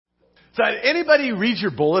So anybody read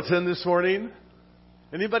your bulletin this morning?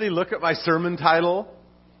 Anybody look at my sermon title?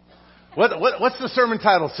 What's the sermon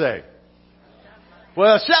title say?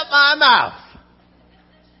 Well, shut my mouth.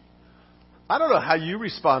 I don't know how you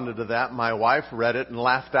responded to that. My wife read it and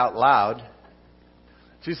laughed out loud.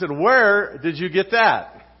 She said, "Where did you get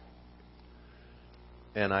that?"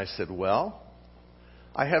 And I said, "Well,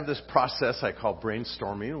 I have this process I call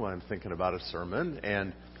brainstorming when I'm thinking about a sermon.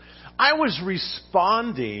 And I was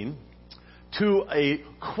responding to a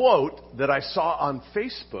quote that I saw on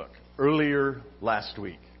Facebook earlier last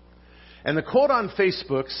week. And the quote on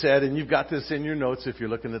Facebook said, and you've got this in your notes if you're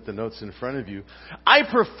looking at the notes in front of you, "I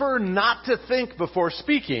prefer not to think before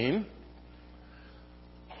speaking.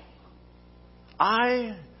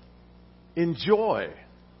 I enjoy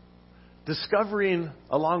discovering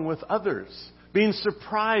along with others, being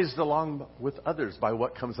surprised along with others by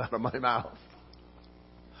what comes out of my mouth."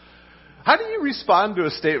 How do you respond to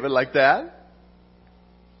a statement like that?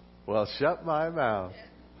 Well, shut my mouth.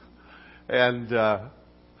 And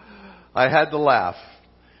I had to laugh.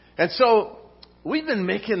 And so we've been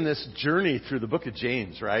making this journey through the book of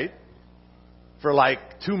James, right? For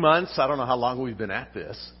like 2 months. I don't know how long we've been at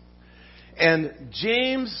this. And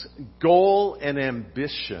James' goal and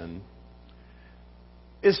ambition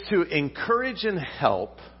is to encourage and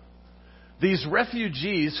help these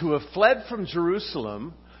refugees who have fled from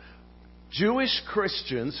Jerusalem, Jewish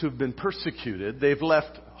Christians who've been persecuted. They've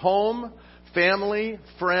left home, family,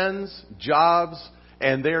 friends, jobs,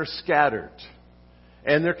 and they're scattered.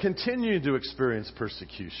 And they're continuing to experience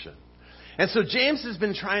persecution. And so James has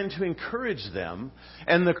been trying to encourage them.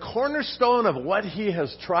 And the cornerstone of what he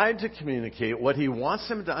has tried to communicate, what he wants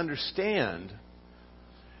them to understand,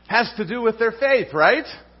 has to do with their faith, right?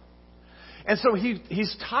 And so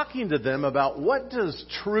he's talking to them about what does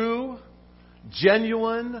true,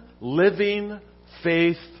 genuine, living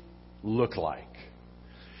faith look like.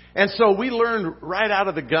 And so we learned right out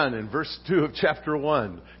of the gun in verse 2 of chapter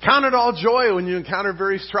 1. Count it all joy when you encounter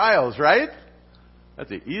various trials, right? That's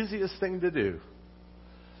the easiest thing to do.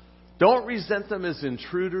 Don't resent them as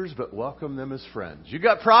intruders, but welcome them as friends. You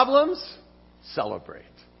got problems? Celebrate.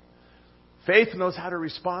 Faith knows how to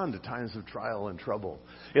respond to times of trial and trouble.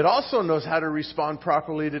 It also knows how to respond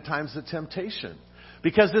properly to times of temptation.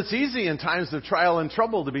 Because it's easy in times of trial and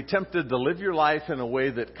trouble to be tempted to live your life in a way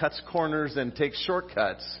that cuts corners and takes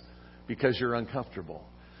shortcuts because you're uncomfortable.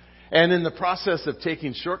 And in the process of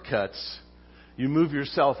taking shortcuts, you move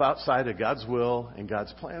yourself outside of God's will and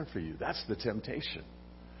God's plan for you. That's the temptation.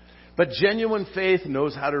 But genuine faith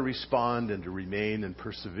knows how to respond and to remain and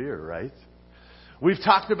persevere, right? We've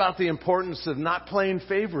talked about the importance of not playing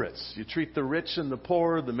favorites. You treat the rich and the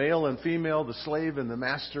poor, the male and female, the slave and the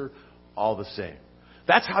master, all the same.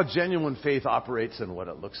 That's how genuine faith operates and what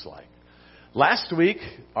it looks like. Last week,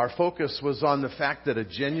 our focus was on the fact that a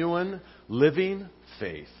genuine, living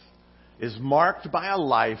faith is marked by a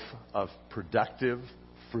life of productive,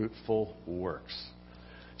 fruitful works.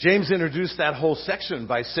 James introduced that whole section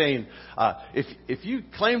by saying, if you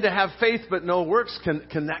claim to have faith but no works,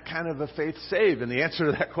 can that kind of a faith save? And the answer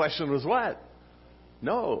to that question was what?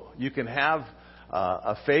 No. You can have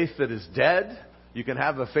a faith that is dead. You can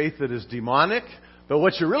have a faith that is demonic. But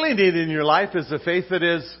what you really need in your life is a faith that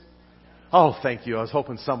is, oh, thank you. I was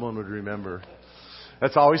hoping someone would remember.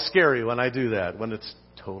 That's always scary when I do that, when it's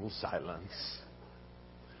total silence.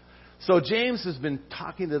 So James has been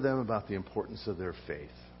talking to them about the importance of their faith.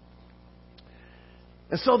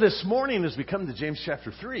 And so this morning, as we come to James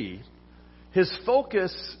chapter 3, his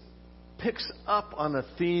focus picks up on a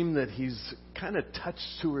theme that he's kind of touched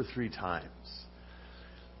 2 or 3 times.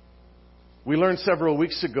 We learned several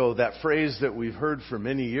weeks ago that phrase that we've heard for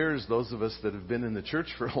many years, those of us that have been in the church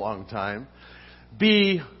for a long time,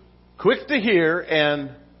 be quick to hear and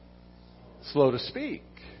slow to speak.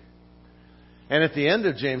 And at the end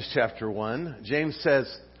of James chapter 1, James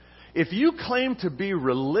says, if you claim to be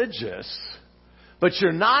religious, but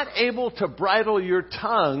you're not able to bridle your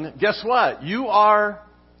tongue, guess what? You are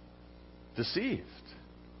deceived.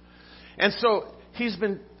 And so he's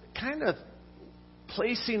been kind of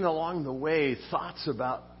placing along the way thoughts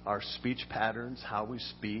about our speech patterns, how we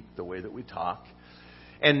speak, the way that we talk.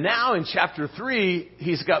 And now in chapter 3,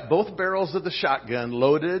 he's got both barrels of the shotgun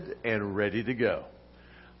loaded and ready to go.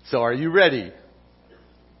 So are you ready?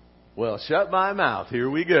 Well, shut my mouth. Here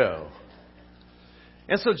we go.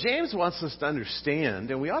 And so James wants us to understand,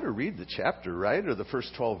 and we ought to read the chapter, right? Or the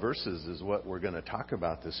first 12 verses is what we're going to talk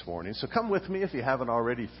about this morning. So come with me if you haven't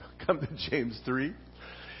already. Come to James 3.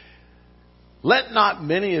 Let not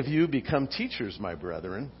many of you become teachers, my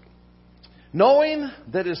brethren, knowing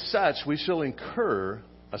that as such we shall incur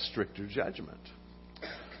a stricter judgment.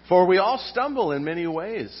 For we all stumble in many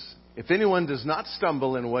ways. If anyone does not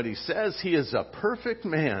stumble in what he says, he is a perfect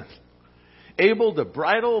man, able to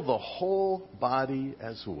bridle the whole body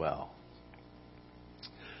as well.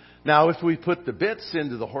 Now, if we put the bits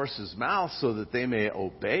into the horse's mouth so that they may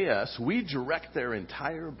obey us, we direct their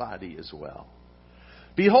entire body as well.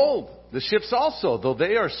 Behold, the ships also, though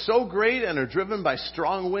they are so great and are driven by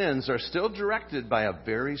strong winds, are still directed by a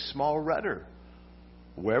very small rudder,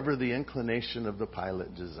 wherever the inclination of the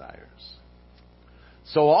pilot desires.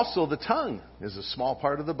 So also the tongue is a small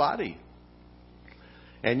part of the body,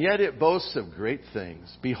 and yet it boasts of great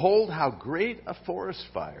things. Behold, how great a forest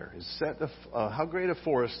is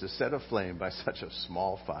set aflame by such a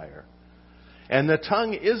small fire. And the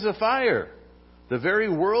tongue is a fire, the very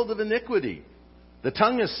world of iniquity. The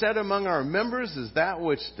tongue is set among our members as that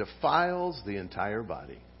which defiles the entire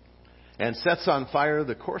body, and sets on fire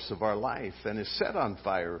the course of our life, and is set on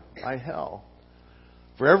fire by hell.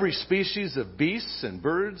 For every species of beasts and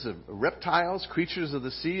birds, of reptiles, creatures of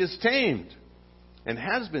the sea is tamed, and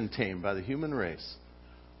has been tamed by the human race.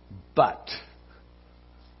 But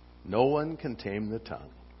no one can tame the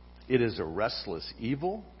tongue. It is a restless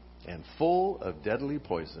evil and full of deadly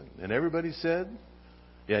poison. And everybody said,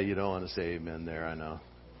 yeah, you don't want to say amen there, I know.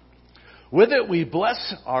 With it we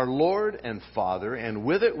bless our Lord and Father, and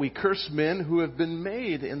with it we curse men who have been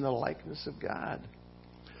made in the likeness of God.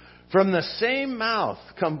 From the same mouth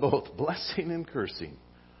come both blessing and cursing.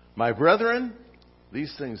 My brethren,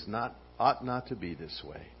 these things ought not to be this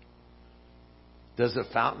way. Does a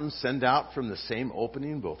fountain send out from the same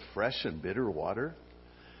opening both fresh and bitter water?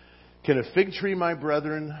 Can a fig tree, my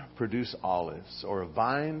brethren, produce olives, or a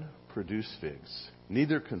vine produce figs?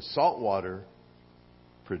 Neither can salt water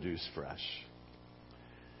produce fresh.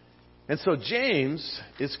 And so James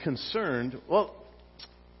is concerned,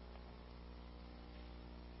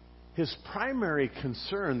 his primary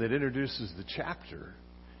concern that introduces the chapter,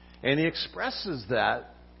 and he expresses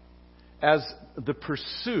that as the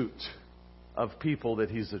pursuit of people that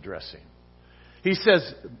he's addressing. He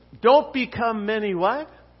says, don't become many what?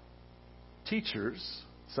 Teachers.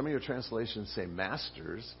 Some of your translations say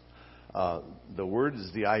masters. The word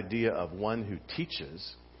is the idea of one who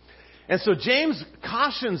teaches. And so James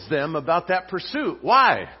cautions them about that pursuit.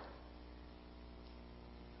 Why?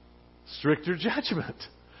 Stricter judgment.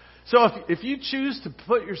 So if you choose to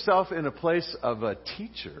put yourself in a place of a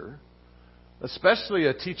teacher, especially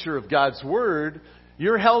a teacher of God's Word,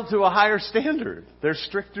 you're held to a higher standard. There's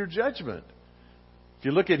stricter judgment. If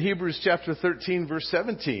you look at Hebrews chapter 13, verse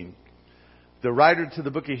 17, the writer to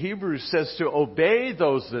the book of Hebrews says to obey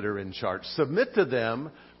those that are in charge. Submit to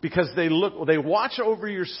them because they watch over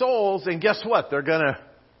your souls, and guess what? They're going to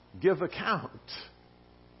give account.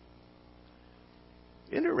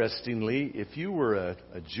 Interestingly, if you were a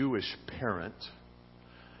Jewish parent,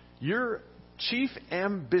 your chief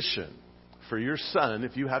ambition for your son,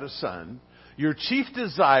 if you had a son, your chief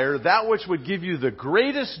desire, that which would give you the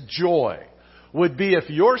greatest joy, would be if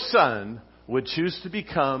your son would choose to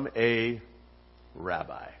become a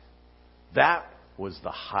rabbi. That was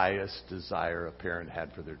the highest desire a parent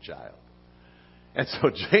had for their child. And so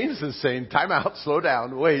James is saying, time out, slow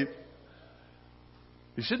down, wait.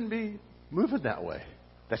 You shouldn't be moving that way.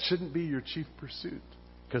 That shouldn't be your chief pursuit,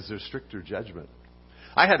 because there's stricter judgment.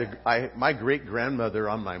 My great-grandmother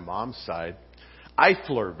on my mom's side,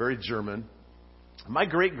 Eifler, very German. My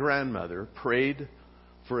great-grandmother prayed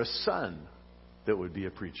for a son that would be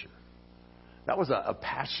a preacher. That was a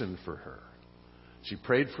passion for her. She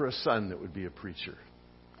prayed for a son that would be a preacher.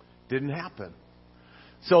 Didn't happen.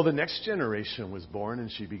 So the next generation was born, and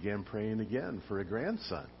she began praying again for a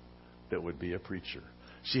grandson that would be a preacher.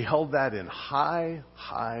 She held that in high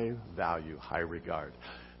value, high regard.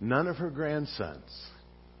 None of her grandsons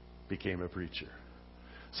became a preacher.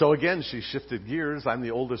 So again, she shifted gears. I'm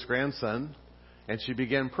the oldest grandson, and she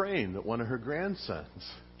began praying that one of her grandsons,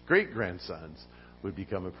 great-grandsons, would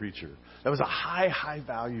become a preacher. That was a high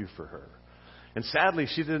value for her. And sadly,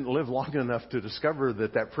 she didn't live long enough to discover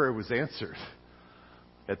that prayer was answered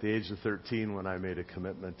at the age of 13 when I made a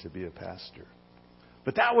commitment to be a pastor.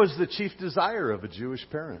 But that was the chief desire of a Jewish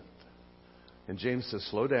parent. And James says,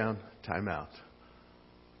 slow down, time out.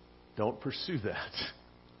 Don't pursue that.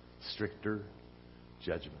 Stricter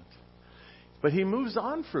judgment. But he moves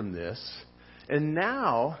on from this, and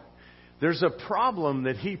now there's a problem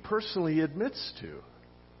that he personally admits to.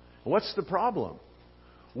 What's the problem?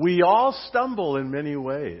 We all stumble in many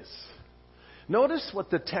ways. Notice what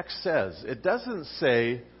the text says. It doesn't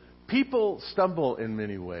say people stumble in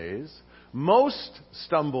many ways. Most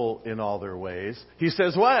stumble in all their ways. He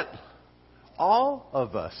says what? All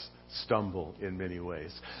of us stumble in many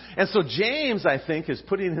ways. And so James, I think, is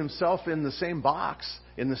putting himself in the same box,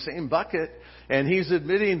 in the same bucket, and he's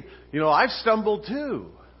admitting, I've stumbled too.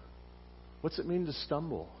 What's it mean to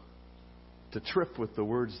stumble? To trip with the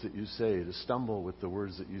words that you say, to stumble with the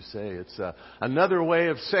words that you say. It's another way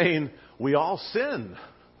of saying we all sin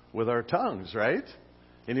with our tongues, right?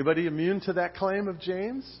 Anybody immune to that claim of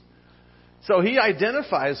James? So he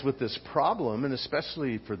identifies with this problem, and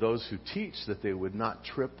especially for those who teach that they would not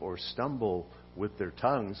trip or stumble with their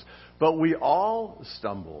tongues. But we all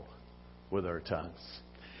stumble with our tongues.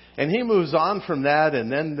 And he moves on from that,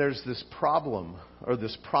 and then there's this problem, or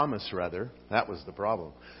this promise rather. That was the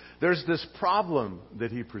problem. There's this problem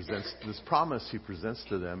that he presents, this promise he presents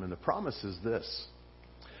to them, and the promise is this.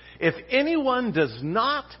 If anyone does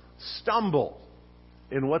not stumble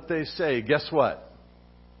in what they say, guess what?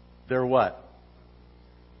 They're what?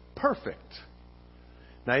 Perfect.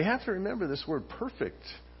 Now you have to remember this word perfect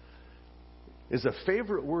is a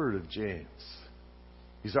favorite word of James.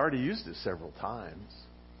 He's already used it several times.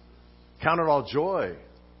 Count it all joy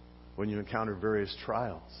when you encounter various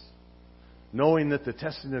trials, knowing that the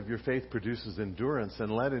testing of your faith produces endurance,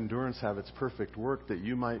 and let endurance have its perfect work, that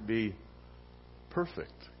you might be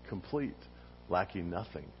perfect, complete, lacking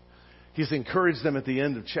nothing. He's encouraged them at the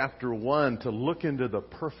end of chapter 1 to look into the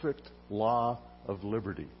perfect law of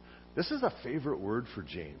liberty. This is a favorite word for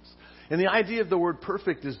James. And the idea of the word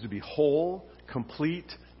perfect is to be whole,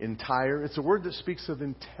 complete, entire. It's a word that speaks of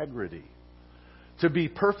integrity. To be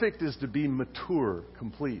perfect is to be mature,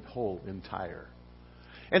 complete, whole, entire.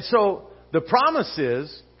 And so the promise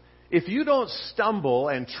is, if you don't stumble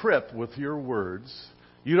and trip with your words,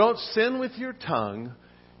 you don't sin with your tongue,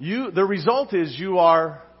 the result is you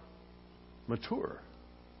are mature.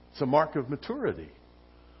 It's a mark of maturity.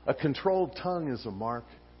 A controlled tongue is a mark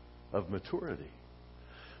of maturity.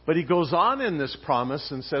 But he goes on in this promise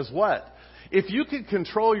and says what? If you can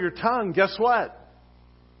control your tongue, guess what?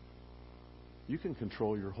 You can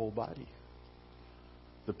control your whole body.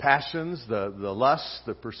 The passions, the lusts,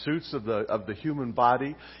 the pursuits of the human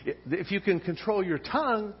body. If you can control your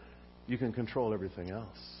tongue, you can control everything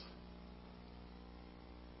else.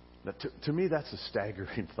 Now, to me, that's a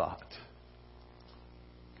staggering thought.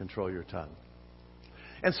 Control your tongue.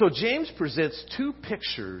 And so James presents two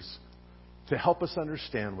pictures to help us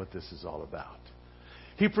understand what this is all about.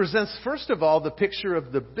 He presents, first of all, the picture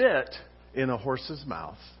of the bit in a horse's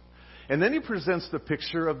mouth. And then he presents the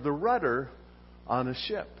picture of the rudder on a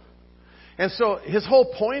ship. And so his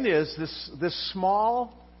whole point is this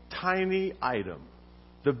small, tiny item,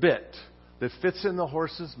 the bit that fits in the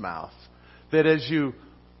horse's mouth, that as you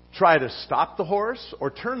try to stop the horse or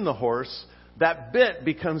turn the horse, that bit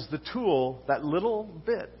becomes the tool. That little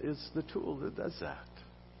bit is the tool that does that.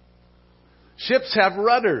 Ships have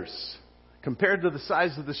rudders. Compared to the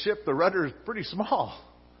size of the ship, the rudder is pretty small.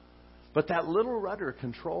 But that little rudder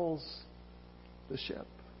controls the ship.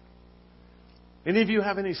 Any of you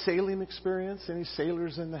have any sailing experience? Any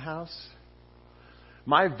sailors in the house?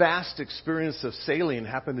 My vast experience of sailing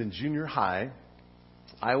happened in junior high.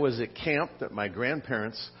 I was at camp that my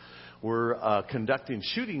grandparents were conducting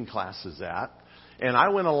shooting classes at, and I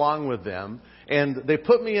went along with them, and they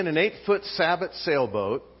put me in an 8-foot Sabot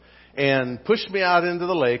sailboat and pushed me out into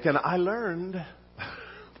the lake, and I learned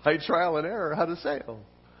by trial and error how to sail.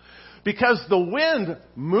 Because the wind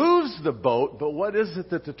moves the boat, but what is it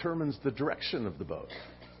that determines the direction of the boat?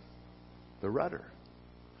 The rudder.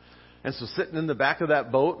 And so sitting in the back of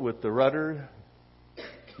that boat with the rudder,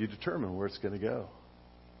 you determine where it's going to go.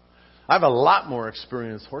 I have a lot more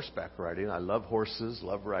experience horseback riding. I love horses,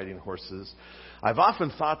 love riding horses. I've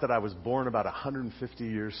often thought that I was born about 150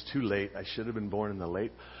 years too late. I should have been born in the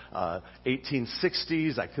late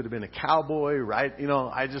 1860s. I could have been a cowboy, right?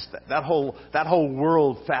 That whole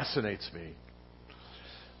world fascinates me.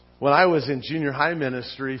 When I was in junior high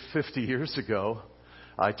ministry 50 years ago,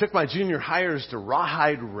 I took my junior hires to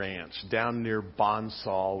Rawhide Ranch down near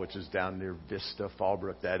Bonsall, which is down near Vista,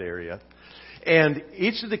 Fallbrook, that area. And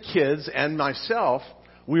each of the kids and myself,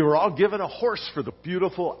 we were all given a horse for the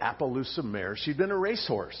beautiful Appaloosa mare. She'd been a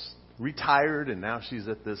racehorse, retired, and now she's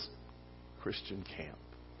at this Christian camp.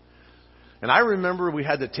 And I remember we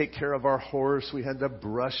had to take care of our horse. We had to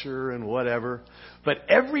brush her and whatever. But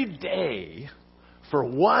every day, for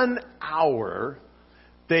 1 hour,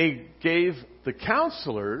 they gave the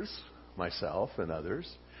counselors, myself and others,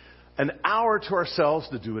 an hour to ourselves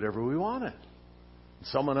to do whatever we wanted.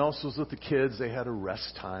 Someone else was with the kids. They had a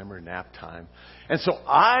rest time or nap time. And so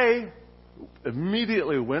I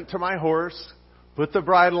immediately went to my horse, put the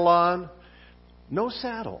bridle on, no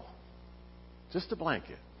saddle, just a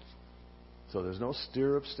blanket. So there's no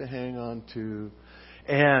stirrups to hang on to.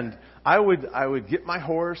 And I would get my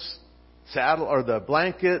horse, saddle, or the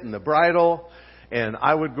blanket and the bridle, and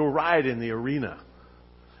I would go ride in the arena.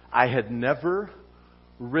 I had never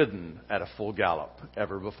ridden at a full gallop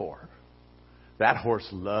ever before. That horse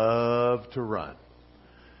loved to run.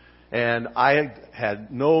 And I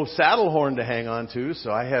had no saddle horn to hang on to,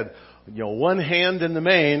 so I had, one hand in the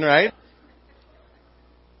mane, right?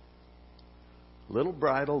 Little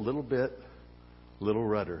bridle, little bit, little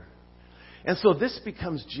rudder. And so this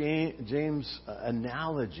becomes James'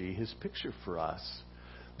 analogy, his picture for us,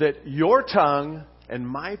 that your tongue and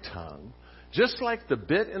my tongue, just like the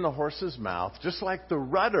bit in the horse's mouth, just like the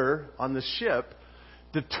rudder on the ship,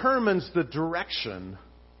 determines the direction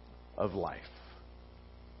of life.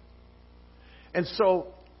 And so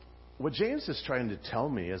what James is trying to tell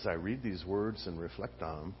me as I read these words and reflect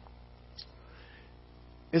on them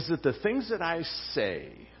is that the things that I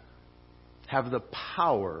say have the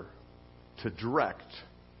power to direct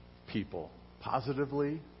people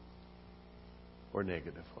positively or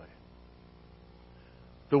negatively.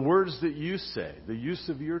 The words that you say, the use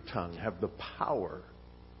of your tongue, have the power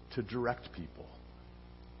to direct people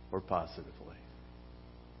or positively.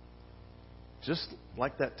 Just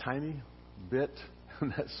like that tiny bit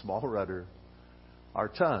and that small rudder, our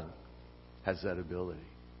tongue has that ability.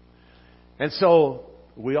 And so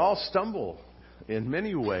we all stumble in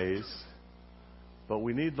many ways, but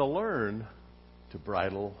we need to learn to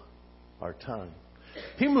bridle our tongue.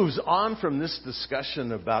 He moves on from this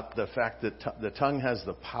discussion about the fact that the tongue has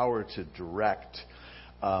the power to direct.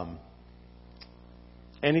 And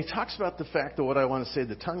he talks about the fact that what I want to say,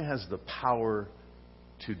 the tongue has the power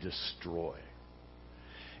to destroy.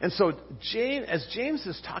 And so as James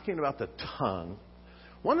is talking about the tongue,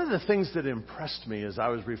 one of the things that impressed me as I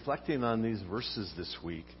was reflecting on these verses this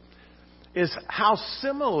week is how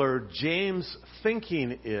similar James'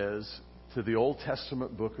 thinking is to the Old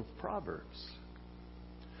Testament book of Proverbs.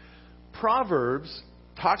 Proverbs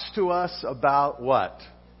talks to us about what?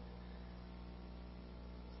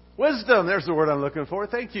 Wisdom. There's the word I'm looking for.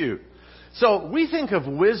 Thank you. So we think of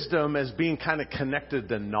wisdom as being kind of connected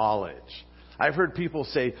to knowledge. I've heard people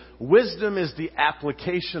say wisdom is the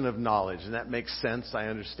application of knowledge, and that makes sense. I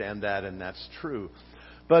understand that, and that's true.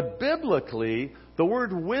 But biblically, the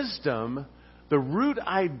word wisdom, the root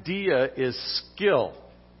idea is skill.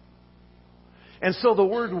 And so the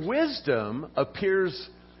word wisdom appears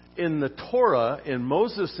in the Torah, in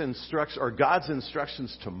Moses' instructions, or God's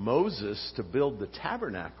instructions to Moses to build the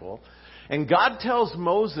tabernacle. And God tells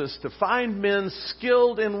Moses to find men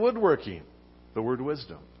skilled in woodworking, the word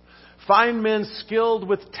wisdom. Find men skilled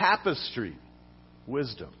with tapestry,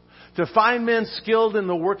 wisdom. To find men skilled in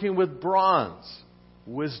the working with bronze,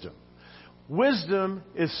 wisdom. Wisdom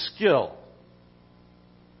is skill.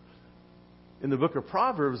 In the book of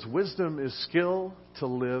Proverbs, wisdom is skill to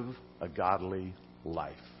live a godly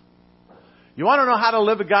life. You want to know how to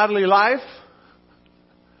live a godly life?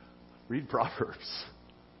 Read Proverbs.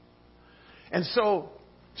 And so,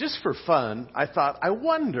 just for fun, I thought, I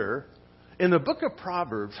wonder, in the book of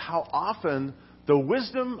Proverbs, how often the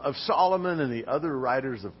wisdom of Solomon and the other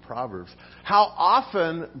writers of Proverbs, how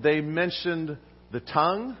often they mentioned the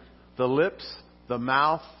tongue, the lips, the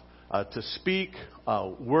mouth, to speak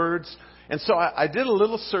words. And so I did a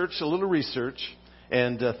little search, a little research,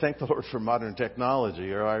 and thank the Lord for modern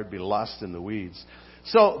technology, or I'd be lost in the weeds.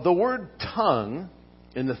 So the word tongue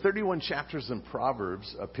in the 31 chapters in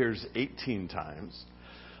Proverbs appears 18 times.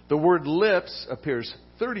 The word lips appears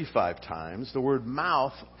 35 times. The word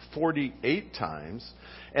mouth 48 times.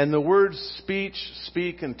 And the words speech,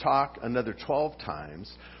 speak, and talk another 12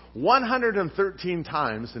 times. 113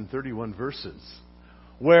 times in 31 verses.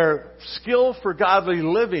 Where skill for godly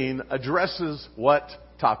living addresses what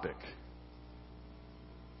topic?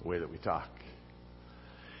 The way that we talk.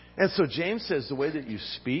 And so James says the way that you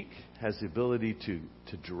speak has the ability to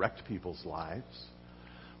direct people's lives,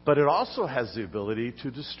 but it also has the ability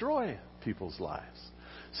to destroy people's lives.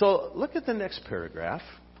 So look at the next paragraph.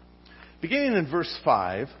 Beginning in verse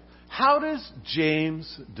 5, how does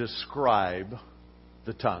James describe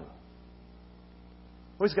the tongue?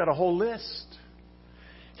 Well, he's got a whole list.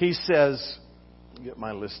 He says, get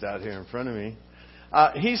my list out here in front of me.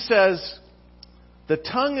 He says, the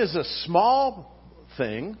tongue is a small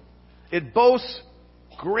thing. It boasts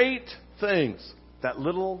great things. That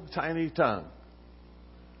little tiny tongue.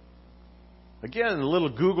 Again, a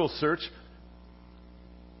little Google search.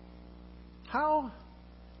 How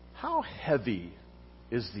heavy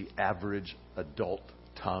is the average adult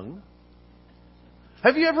tongue?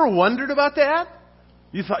 Have you ever wondered about that?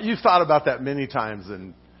 You've thought about that many times,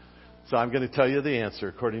 and so I'm going to tell you the answer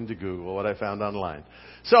according to Google, what I found online.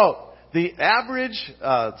 So the average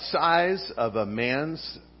size of a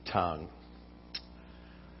man's tongue.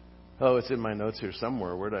 Oh, it's in my notes here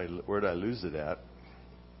somewhere. Where'd I lose it at?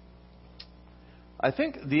 I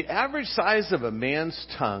think the average size of a man's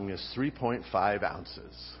tongue is 3.5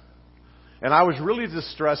 ounces. And I was really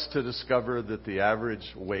distressed to discover that the average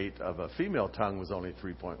weight of a female tongue was only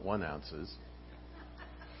 3.1 ounces.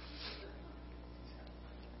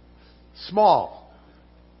 Small,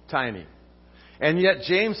 tiny. And yet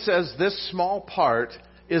James says this small part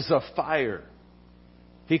is a fire.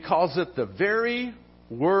 He calls it the very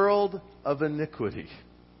world of iniquity.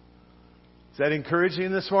 Is that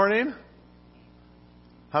encouraging this morning?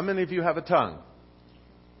 How many of you have a tongue?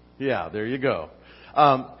 Yeah, there you go.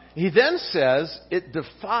 He then says it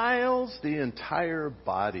defiles the entire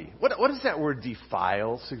body. What does that word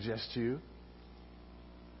defile suggest to you?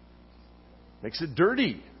 Makes it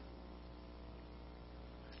dirty.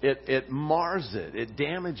 It mars it. It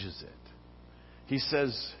damages it. He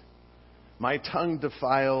says, my tongue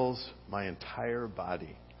defiles my entire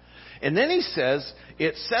body. And then he says,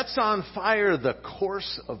 it sets on fire the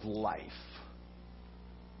course of life.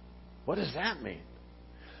 What does that mean?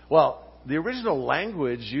 Well, the original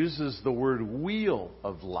language uses the word wheel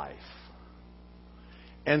of life.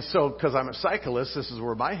 And so, because I'm a cyclist, this is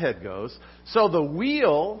where my head goes. So the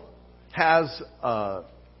wheel has a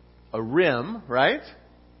rim, right?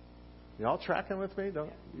 You all tracking with me?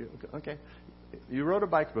 Okay. You rode a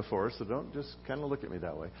bike before, so don't just kind of look at me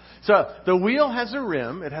that way. So the wheel has a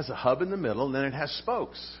rim, it has a hub in the middle, and then it has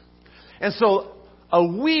spokes. And so a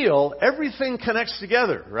wheel, everything connects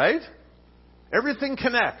together, right? Everything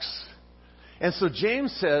connects. And so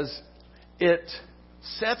James says it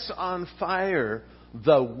sets on fire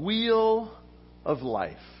the wheel of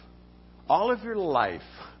life. All of your life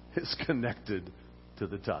is connected to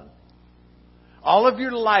the tongue. All of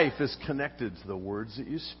your life is connected to the words that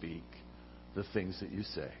you speak, the things that you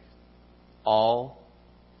say. All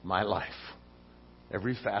my life.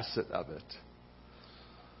 Every facet of it.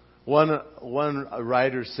 One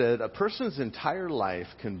writer said, a person's entire life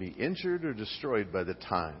can be injured or destroyed by the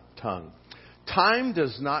tongue. Time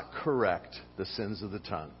does not correct the sins of the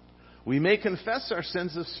tongue. We may confess our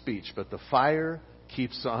sins of speech, but the fire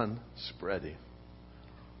keeps on spreading.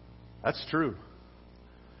 That's true.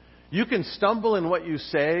 You can stumble in what you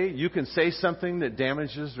say. You can say something that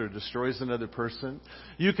damages or destroys another person.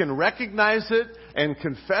 You can recognize it and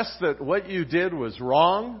confess that what you did was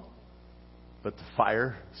wrong, but the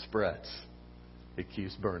fire spreads. It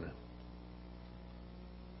keeps burning.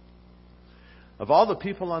 Of all the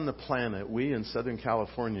people on the planet, we in Southern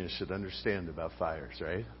California should understand about fires,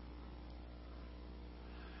 right?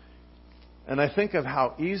 And I think of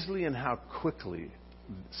how easily and how quickly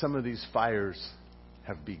some of these fires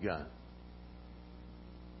have begun.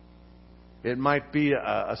 It might be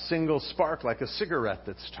a single spark like a cigarette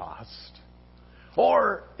that's tossed.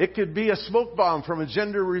 Or it could be a smoke bomb from a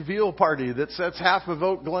gender reveal party that sets half of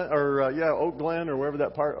Oak Glen or wherever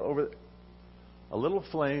that part over. A little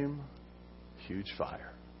flame, huge fire.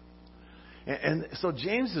 And so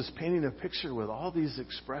James is painting a picture with all these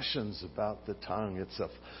expressions about the tongue. It's a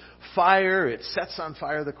fire. It sets on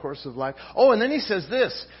fire the course of life. Oh, and then he says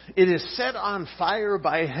this. It is set on fire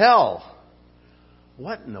by hell.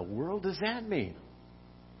 What in the world does that mean?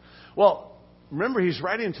 Well, remember he's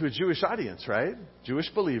writing to a Jewish audience, right? Jewish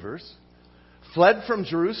believers. Fled from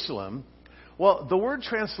Jerusalem. Well, the word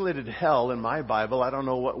translated hell in my Bible, I don't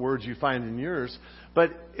know what words you find in yours, but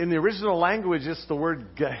in the original language it's the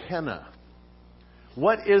word Gehenna.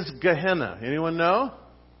 What is Gehenna? Anyone know?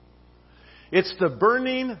 It's the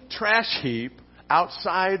burning trash heap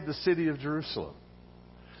outside the city of Jerusalem.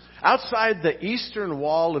 Outside the eastern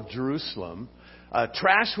wall of Jerusalem,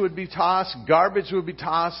 trash would be tossed, garbage would be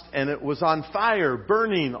tossed, and it was on fire,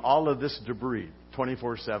 burning all of this debris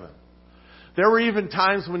 24/7. There were even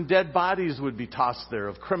times when dead bodies would be tossed there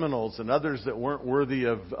of criminals and others that weren't worthy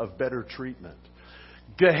of better treatment.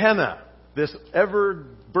 Gehenna, this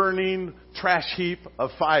ever-burning trash heap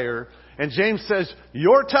of fire. And James says,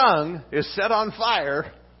 your tongue is set on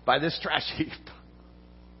fire by this trash heap.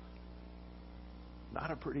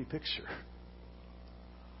 Not a pretty picture.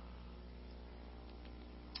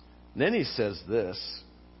 And then he says this,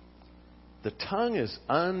 the tongue is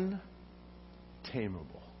untamable.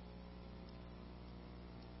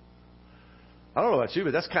 I don't know about you,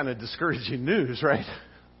 but that's kind of discouraging news, right?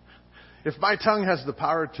 If my tongue has the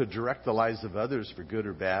power to direct the lives of others for good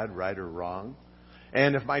or bad, right or wrong,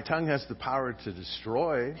 and if my tongue has the power to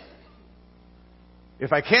destroy,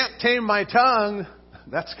 if I can't tame my tongue,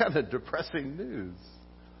 that's kind of depressing news.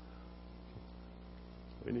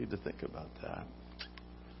 We need to think about that.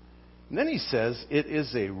 And then he says, it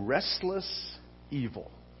is a restless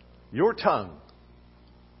evil. Your tongue.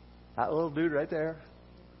 That little dude right there.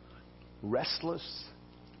 Restless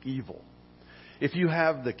evil. If you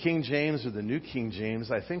have the King James or the New King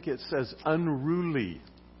James, I think it says unruly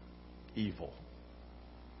evil.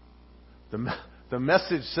 The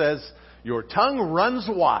Message says, your tongue runs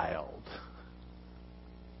wild.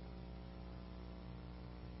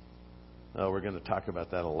 Oh, we're going to talk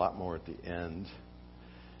about that a lot more at the end.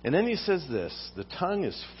 And then he says this, the tongue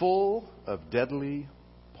is full of deadly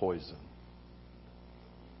poison.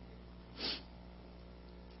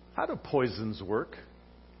 How do poisons work?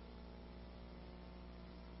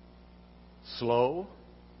 Slow,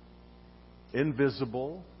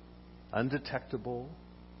 invisible, undetectable.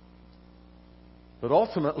 But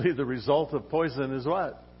ultimately the result of poison is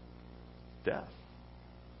what? Death.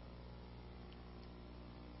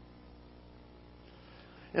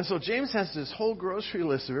 And so James has this whole grocery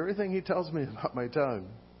list of everything he tells me about my tongue.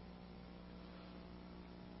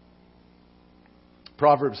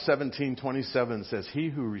 Proverbs 17:27 says, he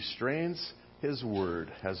who restrains his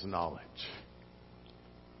word has knowledge.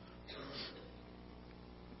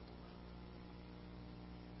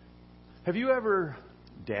 Have you ever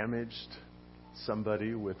damaged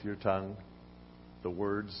somebody with your tongue? The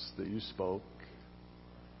words that you spoke?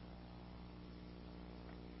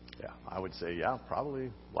 Yeah, I would say, yeah,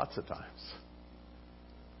 probably lots of times.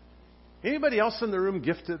 Anybody else in the room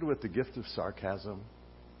gifted with the gift of sarcasm?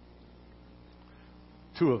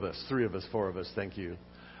 2 of us, 3 of us, 4 of us, thank you.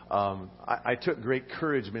 I took great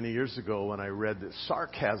courage many years ago when I read that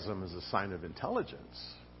sarcasm is a sign of intelligence.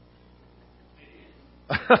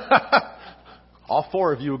 All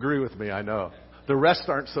 4 of you agree with me, I know. The rest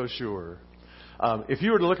aren't so sure. If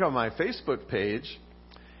you were to look on my Facebook page,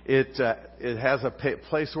 it has a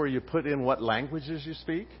place where you put in what languages you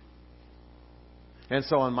speak. And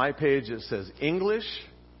so on my page it says English,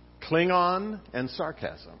 Klingon, and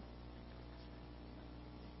sarcasm.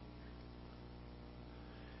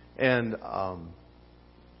 And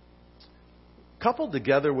coupled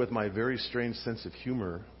together with my very strange sense of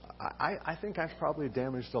humor, I think I've probably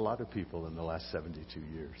damaged a lot of people in the last 72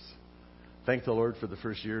 years. Thank the Lord for the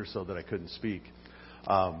first year or so that I couldn't speak.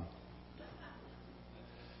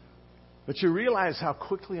 But you realize how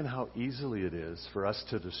quickly and how easily it is for us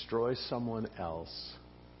to destroy someone else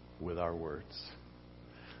with our words.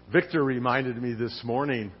 Victor reminded me this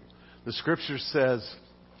morning, the scripture says,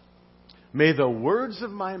 may the words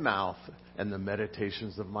of my mouth and the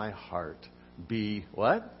meditations of my heart be,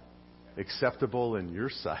 what? Acceptable in your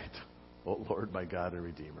sight, O Lord, my God and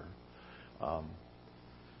Redeemer.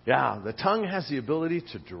 The tongue has the ability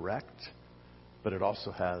to direct, but it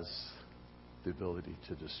also has the ability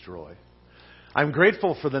to destroy. I'm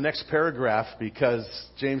grateful for the next paragraph because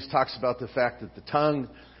James talks about the fact that the tongue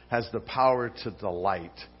has the power to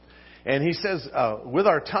delight. And he says, with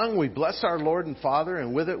our tongue we bless our Lord and Father,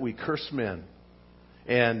 and with it we curse men,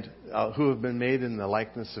 and who have been made in the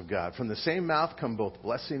likeness of God. From the same mouth come both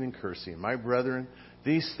blessing and cursing. My brethren,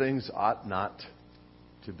 these things ought not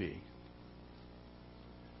to be.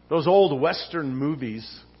 Those old Western movies,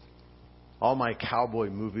 all my cowboy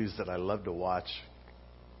movies that I love to watch,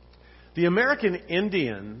 the American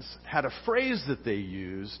Indians had a phrase that they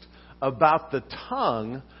used about the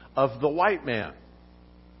tongue of the white man.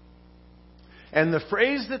 And the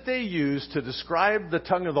phrase that they used to describe the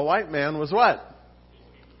tongue of the white man was what?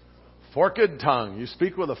 Forked tongue. You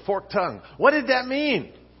speak with a forked tongue. What did that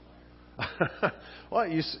mean? Well,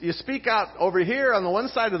 you speak out over here on the one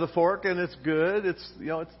side of the fork, and it's good.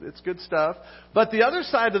 It's good stuff. But the other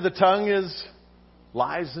side of the tongue is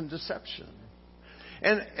lies and deception.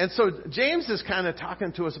 And so James is kind of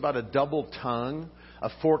talking to us about a double tongue, a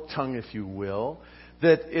forked tongue, if you will,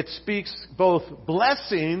 that it speaks both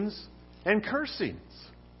blessings and cursings.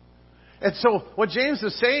 And so what James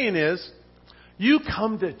is saying is, you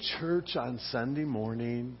come to church on Sunday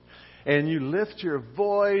morning and you lift your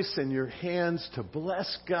voice and your hands to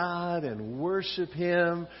bless God and worship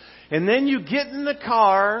Him. And then you get in the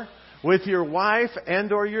car with your wife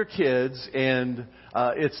and or your kids, and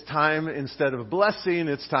it's time, instead of blessing,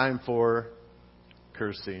 it's time for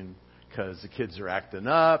cursing. Because the kids are acting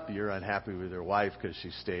up, you're unhappy with your wife because she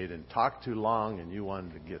stayed and talked too long and you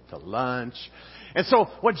wanted to get to lunch. And so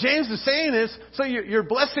what James is saying is, so you're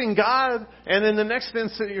blessing God, and in the next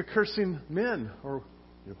instant you're cursing men or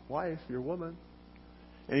your wife, your woman.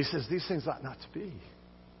 And he says these things ought not to be.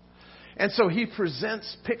 And so he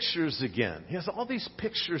presents pictures again. He has all these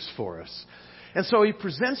pictures for us. And so he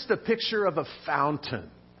presents the picture of a fountain.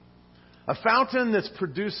 A fountain that's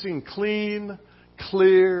producing clean,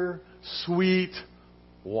 clear, sweet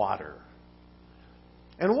water.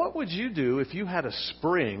 And what would you do if you had a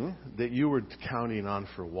spring that you were counting on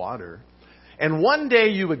for water, and one day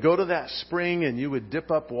you would go to that spring and you would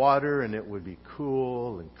dip up water and it would be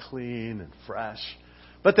cool and clean and fresh.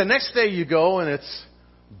 But the next day you go and it's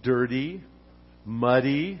dirty,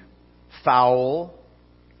 muddy, foul.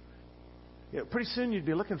 Pretty soon you'd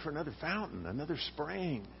be looking for another fountain, another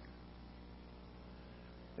spring.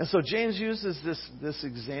 And so James uses this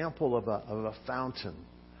example of a fountain.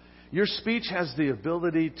 Your speech has the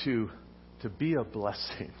ability to be a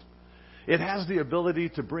blessing. It has the ability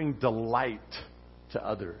to bring delight to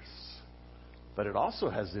others. But it also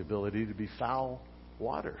has the ability to be foul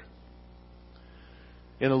water.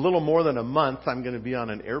 In a little more than a month, I'm going to be on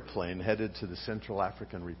an airplane headed to the Central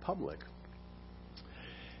African Republic.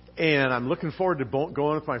 And I'm looking forward to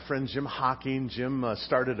going with my friend Jim Hocking. Jim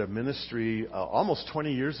started a ministry almost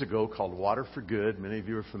 20 years ago called Water for Good. Many of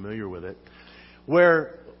you are familiar with it.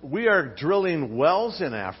 Where we are drilling wells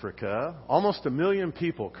in Africa. Almost 1 million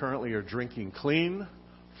people currently are drinking clean,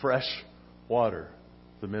 fresh water.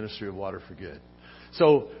 The Ministry of Water for Good.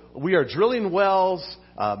 So we are drilling wells,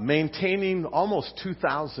 maintaining almost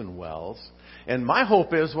 2,000 wells. And my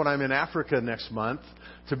hope is when I'm in Africa next month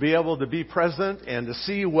to be able to be present and to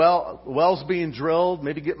see wells being drilled,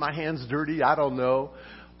 maybe get my hands dirty, I don't know.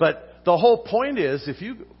 But the whole point is if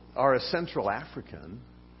you are a Central African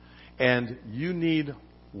and you need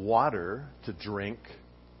water to drink,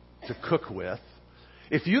 to cook with,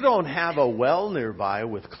 if you don't have a well nearby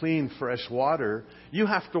with clean, fresh water, you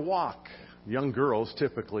have to walk. Young girls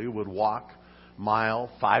typically would walk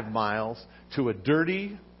 5 miles to a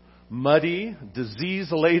dirty, muddy,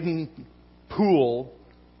 disease-laden pool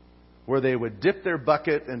where they would dip their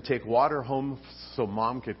bucket and take water home so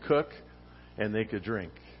mom could cook and they could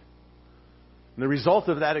drink. And the result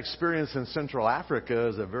of that experience in Central Africa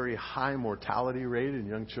is a very high mortality rate in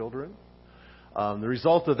young children. The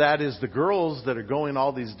result of that is the girls that are going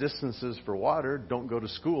all these distances for water don't go to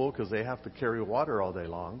school because they have to carry water all day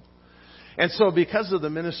long. And so because of the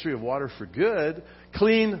Ministry of Water for Good,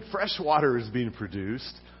 clean, fresh water is being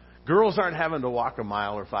produced. Girls aren't having to walk 1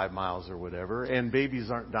 mile or 5 miles or whatever, and babies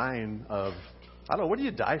aren't dying of, I don't know, what do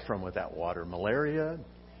you die from with that water? Malaria?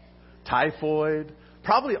 Typhoid?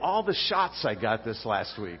 Probably all the shots I got this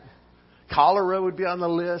last week. Cholera would be on the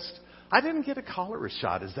list. I didn't get a cholera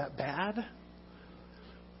shot. Is that bad?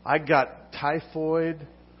 I got typhoid.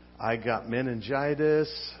 I got meningitis.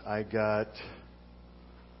 I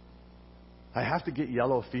have to get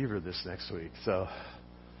yellow fever this next week.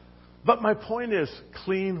 But my point is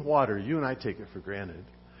clean water. You and I take it for granted.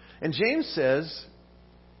 And James says,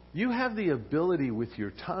 you have the ability with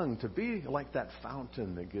your tongue to be like that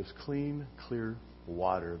fountain that gives clean, clear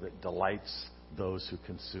water that delights those who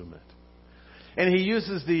consume it. And he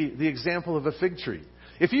uses the example of a fig tree.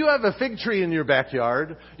 If you have a fig tree in your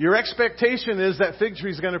backyard, your expectation is that fig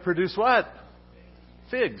tree is going to produce what?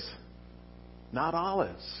 Figs, not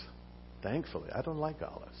olives. Thankfully, I don't like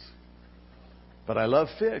olives. But I love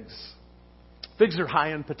figs. Figs are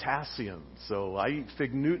high in potassium, so I eat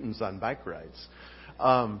fig Newtons on bike rides.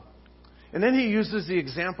 And then he uses the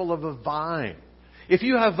example of a vine. If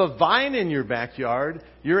you have a vine in your backyard,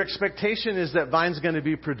 your expectation is that vine's going to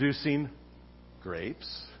be producing grapes,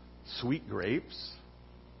 sweet grapes.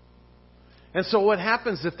 And so what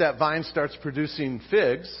happens if that vine starts producing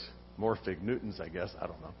figs? More fig Newtons, I guess. I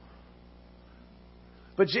don't know.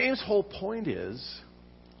 But James' whole point is,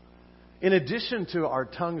 in addition to our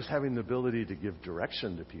tongues having the ability to give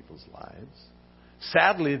direction to people's lives,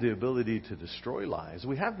 sadly the ability to destroy lives,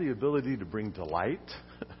 we have the ability to bring delight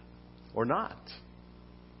or not,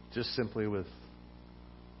 just simply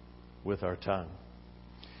with our tongue.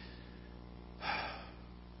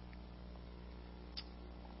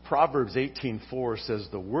 Proverbs 18:4 says,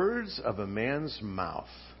 "The words of a man's mouth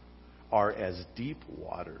are as deep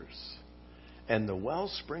waters, and the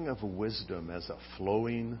wellspring of wisdom as a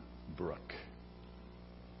flowing brook."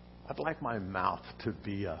 I'd like my mouth to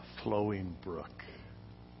be a flowing brook.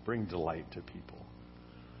 Bring delight to people.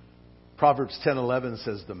 Proverbs 10:11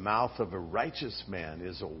 says, "The mouth of a righteous man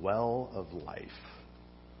is a well of life."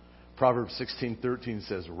 Proverbs 16:13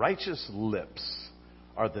 says, "Righteous lips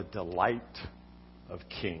are the delight of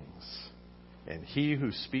kings, and he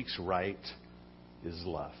who speaks right is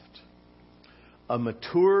loved." A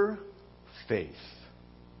mature faith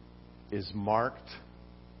is marked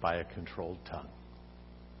by a controlled tongue.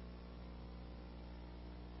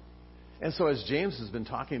 And so as James has been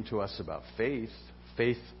talking to us about faith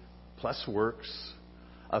plus works,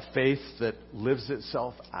 a faith that lives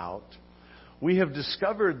itself out, we have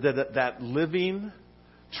discovered that living,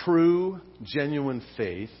 true, genuine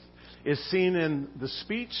faith is seen in the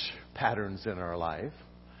speech patterns in our life,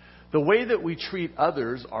 the way that we treat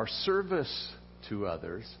others, our service to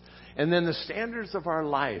others, and then the standards of our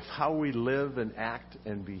life, how we live and act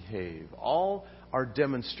and behave, all are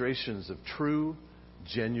demonstrations of true,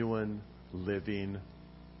 genuine, living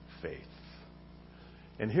faith.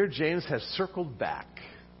 And here James has circled back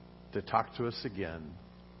to talk to us again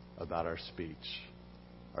about our speech,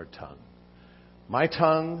 our tongue. My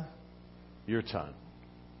tongue, your tongue,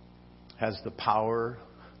 has the power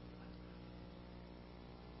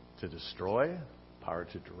to destroy, power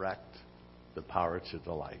to direct, the power to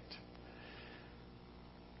delight.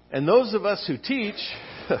 And those of us who teach,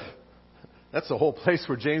 that's the whole place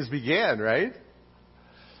where James began, right?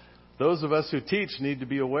 Those of us who teach need to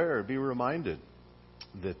be aware, be reminded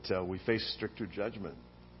that we face stricter judgment.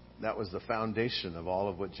 That was the foundation of all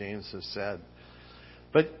of what James has said.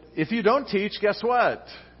 But if you don't teach, guess what?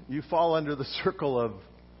 You fall under the circle of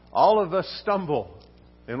all of us stumble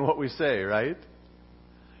in what we say, right?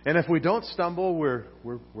 And if we don't stumble, we're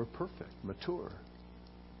perfect, mature,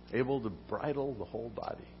 able to bridle the whole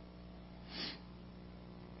body.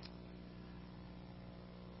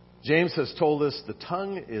 James has told us the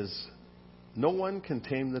tongue is, no one can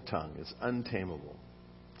tame the tongue. It's untamable.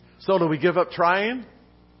 So do we give up trying?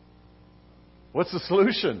 What's the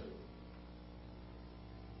solution?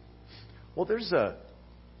 Well, there's a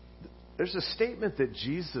statement that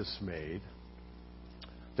Jesus made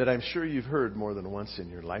that I'm sure you've heard more than once in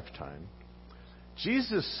your lifetime.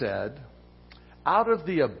 Jesus said, out of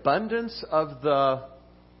the abundance of the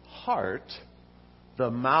heart, the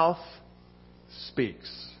mouth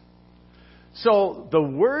speaks. So the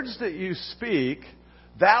words that you speak,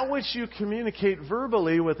 that which you communicate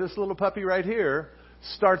verbally with this little puppy right here,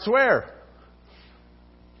 starts where?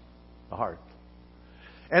 The heart.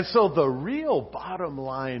 And so the real bottom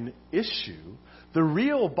line issue, the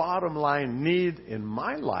real bottom line need in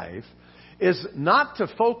my life is not to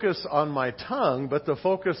focus on my tongue, but to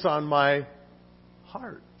focus on my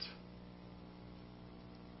heart.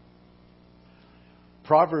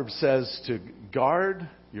 Proverbs says to guard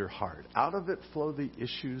your heart. Out of it flow the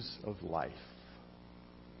issues of life.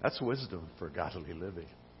 That's wisdom for godly living.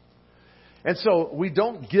 And so we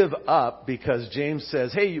don't give up because James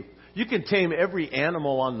says, hey, you can tame every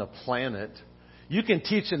animal on the planet. You can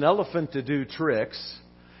teach an elephant to do tricks.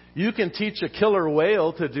 You can teach a killer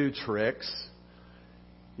whale to do tricks.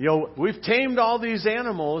 You know, we've tamed all these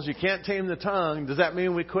animals. You can't tame the tongue. Does that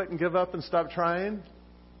mean we quit and give up and stop trying?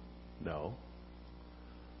 No.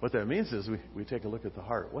 What that means is we take a look at the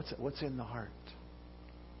heart. What's in the heart?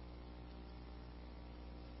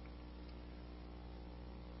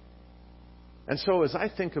 And so as I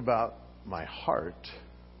think about my heart,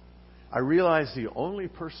 I realize the only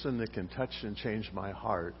person that can touch and change my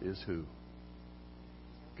heart is who?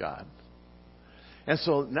 God. And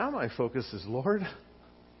so now my focus is, Lord,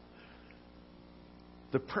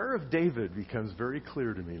 the prayer of David becomes very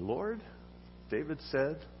clear to me. Lord, David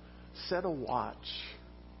said, set a watch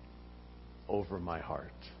over my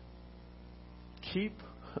heart. Keep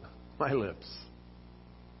my lips.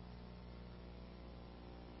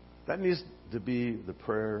 That needs to be the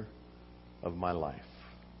prayer of my life.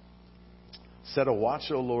 Set a watch,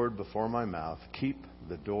 O Lord, before my mouth. Keep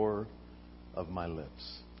the door of my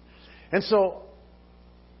lips. And so,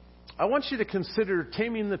 I want you to consider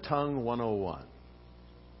Taming the Tongue 101.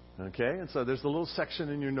 Okay? And so there's a little section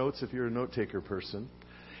in your notes if you're a note-taker person.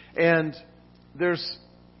 And there's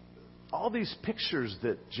all these pictures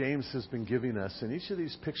that James has been giving us, and each of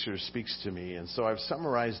these pictures speaks to me. And so I've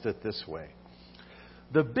summarized it this way.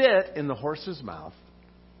 The bit in the horse's mouth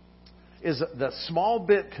is the small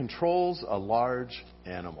bit controls a large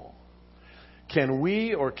animal. Can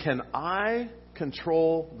we or can I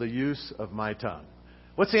control the use of my tongue?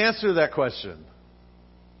 What's the answer to that question?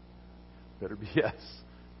 Better be yes.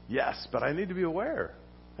 Yes, but I need to be aware.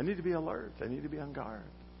 I need to be alert. I need to be on guard.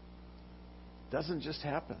 It doesn't just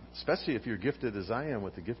happen, especially if you're gifted as I am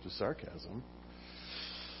with the gift of sarcasm.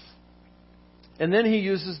 And then he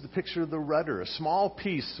uses the picture of the rudder, a small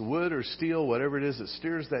piece, wood or steel, whatever it is, that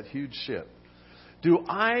steers that huge ship. Do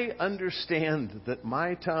I understand that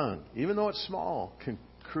my tongue, even though it's small, can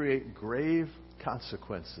create grave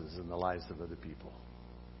consequences in the lives of other people?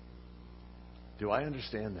 Do I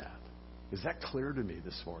understand that? Is that clear to me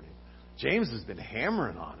this morning? James has been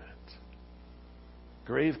hammering on it.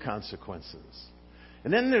 Grave consequences.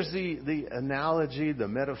 And then there's the analogy, the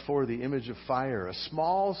metaphor, the image of fire. A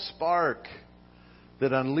small spark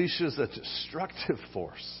that unleashes a destructive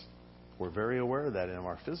force. We're very aware of that in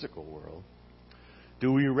our physical world.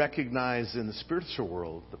 Do we recognize in the spiritual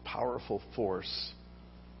world the powerful force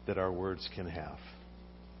that our words can have?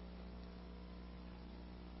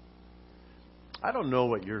 I don't know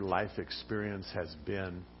what your life experience has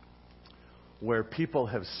been where people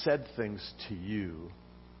have said things to you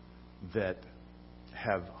that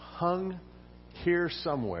have hung here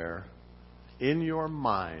somewhere in your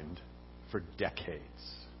mind for decades.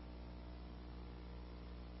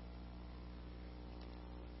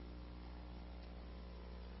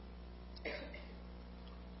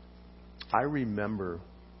 I remember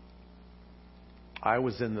I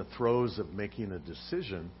was in the throes of making a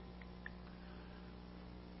decision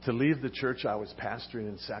to leave the church I was pastoring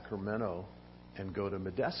in Sacramento and go to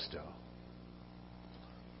Modesto.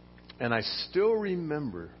 And I still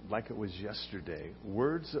remember, like it was yesterday,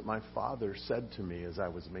 words that my father said to me as I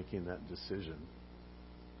was making that decision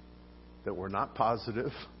that were not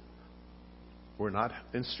positive, were not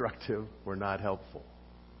instructive, were not helpful.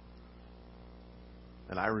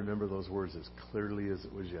 And I remember those words as clearly as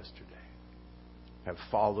it was yesterday. Have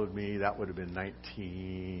followed me. That would have been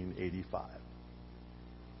 1985.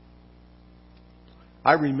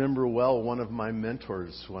 I remember well one of my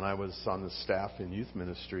mentors when I was on the staff in youth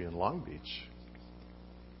ministry in Long Beach.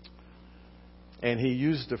 And he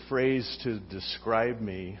used a phrase to describe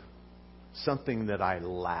me, something that I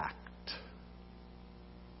lacked.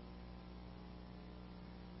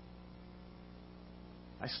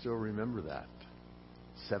 I still remember that.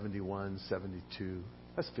 71, 72.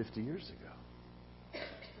 That's 50 years ago.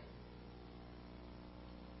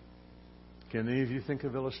 Can any of you think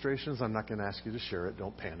of illustrations? I'm not going to ask you to share it.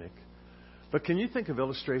 Don't panic. But can you think of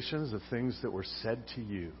illustrations of things that were said to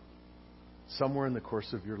you somewhere in the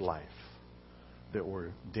course of your life that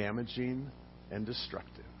were damaging and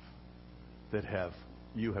destructive, that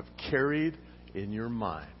you have carried in your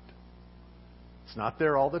mind? It's not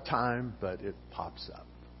there all the time, but it pops up.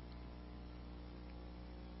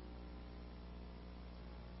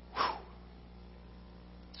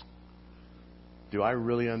 Do I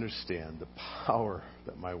really understand the power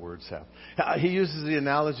that my words have? He uses the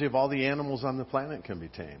analogy of all the animals on the planet can be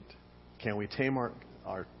tamed. Can we tame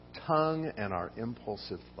our tongue and our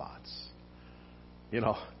impulsive thoughts? You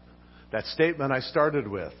know, that statement I started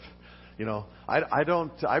with, you know,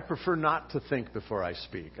 I prefer not to think before I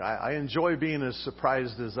speak. I enjoy being as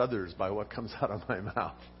surprised as others by what comes out of my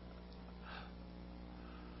mouth.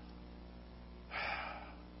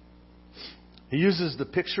 He uses the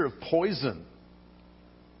picture of poison.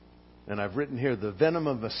 And I've written here, the venom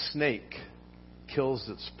of a snake kills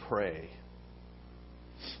its prey.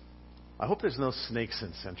 I hope there's no snakes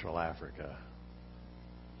in Central Africa.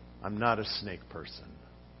 I'm not a snake person.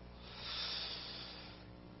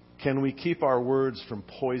 Can we keep our words from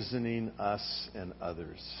poisoning us and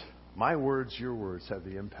others? My words, your words, have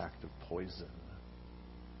the impact of poison,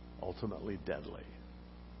 ultimately deadly.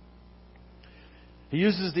 He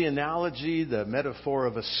uses the analogy, the metaphor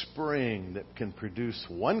of a spring that can produce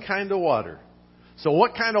one kind of water. So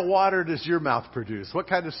what kind of water does your mouth produce? What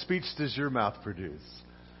kind of speech does your mouth produce?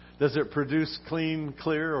 Does it produce clean,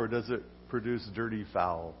 clear, or does it produce dirty,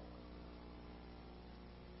 foul?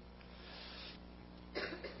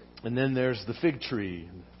 And then there's the fig tree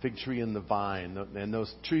and the vine. And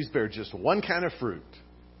those trees bear just one kind of fruit.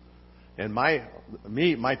 And my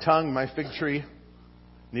tongue, my fig tree,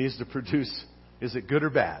 needs to produce. Is it good or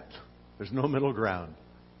bad? There's no middle ground.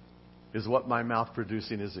 Is what my mouth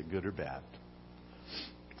producing, is it good or bad?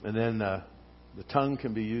 And then the tongue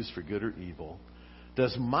can be used for good or evil.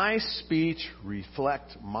 Does my speech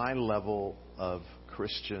reflect my level of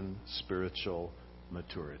Christian spiritual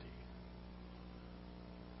maturity?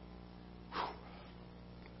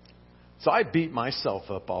 So I beat myself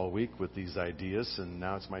up all week with these ideas, and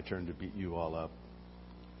now it's my turn to beat you all up.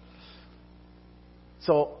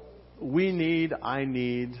 So I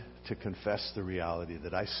need to confess the reality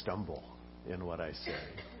that I stumble in what I say.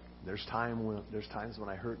 There's times when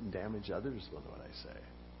I hurt and damage others with what I say.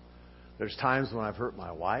 There's times when I've hurt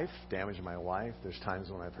my wife, damaged my wife. There's times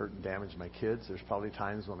when I've hurt and damaged my kids. There's probably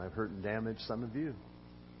times when I've hurt and damaged some of you.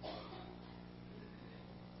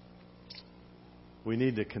 We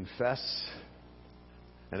need to confess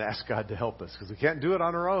and ask God to help us, because we can't do it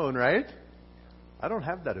on our own, right? I don't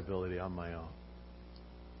have that ability on my own.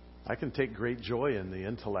 I can take great joy in the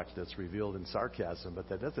intellect that's revealed in sarcasm, but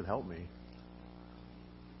that doesn't help me.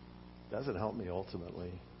 It doesn't help me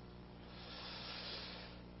ultimately.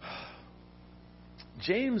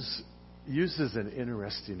 James uses an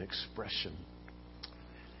interesting expression.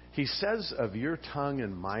 He says of your tongue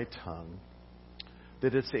and my tongue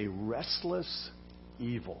that it's a restless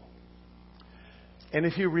evil. And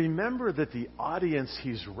if you remember that the audience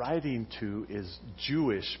he's writing to is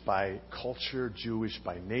Jewish by culture, Jewish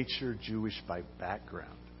by nature, Jewish by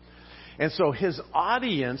background. And so his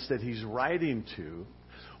audience that he's writing to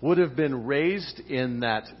would have been raised in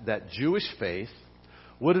that Jewish faith,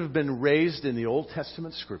 would have been raised in the Old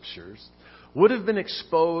Testament scriptures, would have been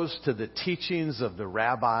exposed to the teachings of the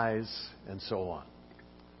rabbis, and so on.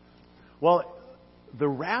 Well, the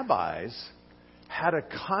rabbis had a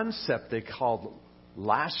concept they called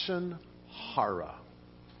Lashon Hara.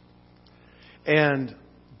 And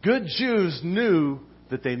good Jews knew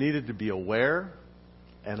that they needed to be aware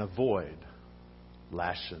and avoid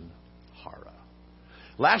Lashon Hara.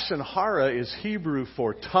 Lashon Hara is Hebrew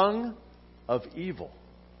for tongue of evil.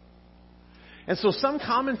 And so some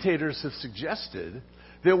commentators have suggested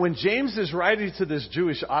that when James is writing to this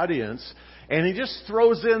Jewish audience and he just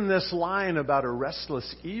throws in this line about a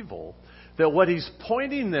restless evil, that what he's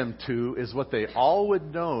pointing them to is what they all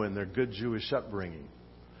would know in their good Jewish upbringing.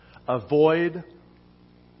 Avoid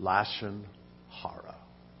Lashon Hara,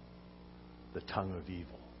 the tongue of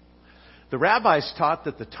evil. The rabbis taught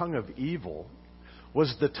that the tongue of evil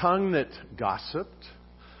was the tongue that gossiped,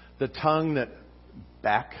 the tongue that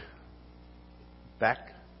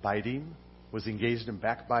backbiting, was engaged in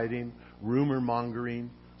backbiting, rumor mongering,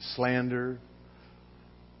 slander.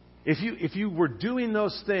 If you were doing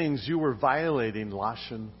those things, you were violating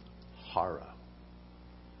Lashon Hara.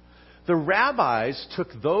 The rabbis took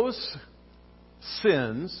those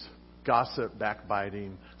sins, gossip,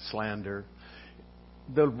 backbiting, slander,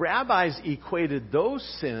 the rabbis equated those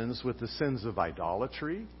sins with the sins of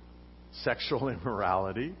idolatry, sexual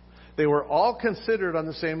immorality. They were all considered on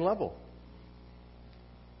the same level.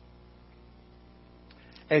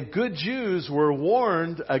 And good Jews were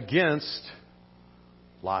warned against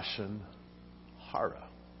Lashon Hara.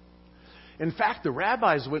 In fact, the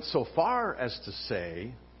rabbis went so far as to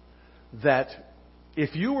say that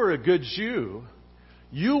if you were a good Jew,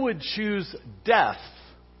 you would choose death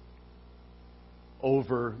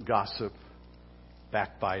over gossip,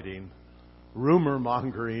 backbiting, rumor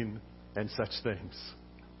mongering, and such things.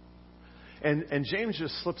 And James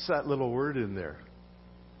just slips that little word in there.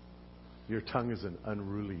 Your tongue is an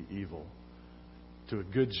unruly evil. To a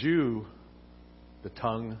good Jew, the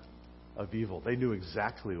tongue of evil. They knew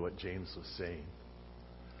exactly what James was saying.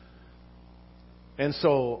 And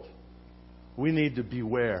so we need to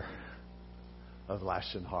beware of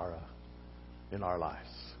Lashon Hara in our lives.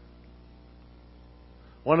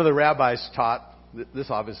 One of the rabbis taught,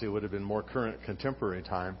 this obviously would have been more current contemporary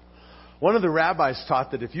time. One of the rabbis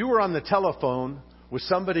taught that if you were on the telephone with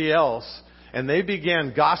somebody else and they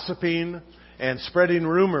began gossiping and spreading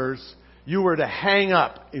rumors, you were to hang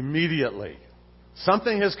up immediately.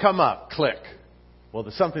 Something has come up, click. Well,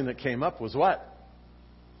 the something that came up was what?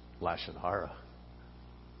 Lashon Hara.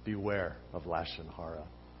 Beware of Lashon Hara.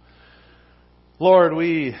 Lord,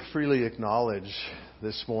 we freely acknowledge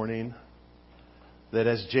this morning that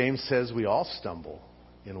as James says, we all stumble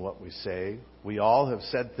in what we say. We all have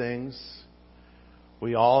said things.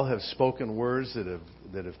 We all have spoken words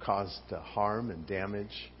that have caused harm and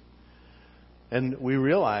damage. And we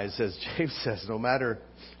realize, as James says, no matter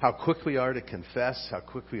how quick we are to confess, how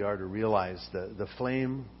quick we are to realize, the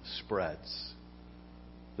flame spreads.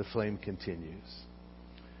 The flame continues.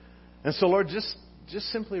 And so, Lord, just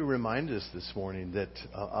simply remind us this morning that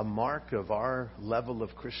a mark of our level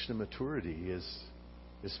of Christian maturity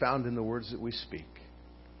is found in the words that we speak,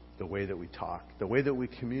 the way that we talk, the way that we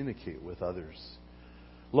communicate with others.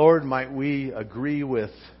 Lord, might we agree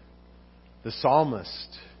with the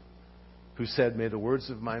psalmist who said, "May the words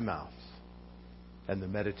of my mouth and the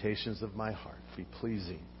meditations of my heart be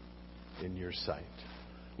pleasing in your sight."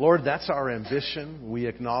 Lord, that's our ambition. We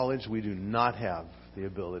acknowledge we do not have the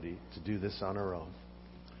ability to do this on our own.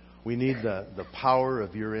 We need the power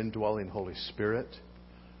of your indwelling Holy Spirit.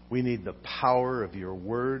 We need the power of your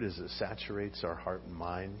word as it saturates our heart and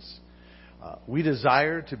minds. We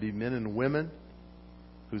desire to be men and women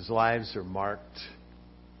whose lives are marked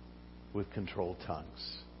with controlled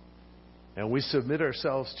tongues. And we submit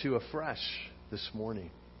ourselves to you afresh this morning,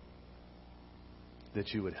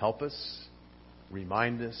 that you would help us,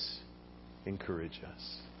 remind us, encourage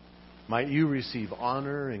us. Might you receive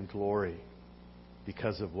honor and glory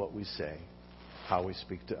because of what we say, how we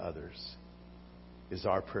speak to others, is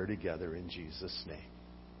our prayer together in Jesus' name.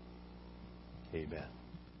 Amen.